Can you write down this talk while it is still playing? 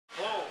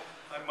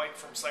I'm Mike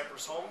from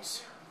Cypress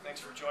Homes. Thanks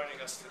for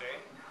joining us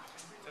today.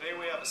 Today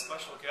we have a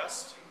special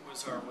guest who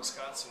is our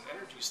Wisconsin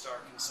Energy Star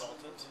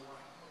consultant,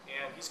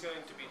 and he's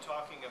going to be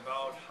talking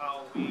about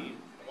how we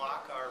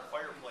block our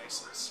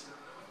fireplaces.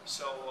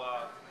 So,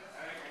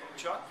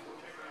 Chuck?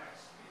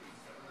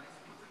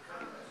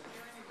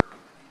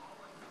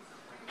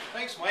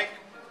 Thanks, Mike.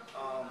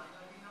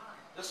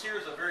 This here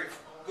is a very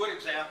good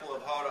example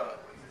of how to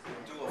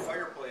do a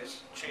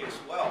fireplace chase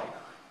well.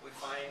 We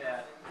find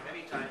that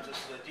many times this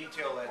is a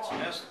detail that's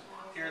missed.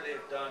 Here they've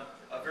done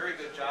a very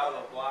good job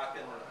of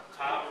blocking the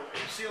top,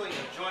 sealing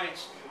the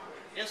joints,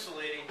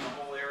 insulating the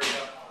whole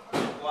area,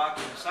 and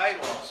blocking the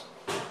sidewalls.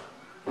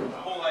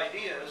 The whole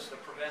idea is to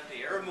prevent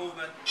the air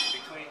movement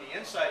between the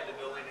inside of the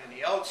building and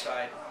the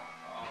outside.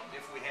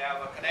 If we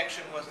have a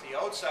connection with the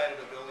outside of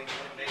the building, it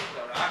would make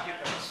the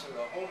occupants or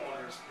the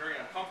homeowners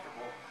very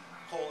uncomfortable.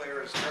 Cold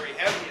air is very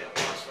heavy. It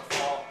wants to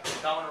fall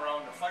down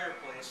around the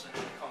fireplace and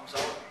it comes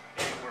out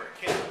anywhere it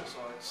can.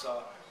 So it's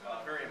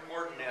very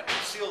important that we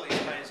seal these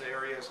kinds of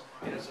areas,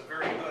 and it's a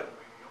very good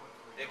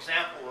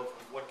example of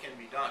what can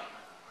be done.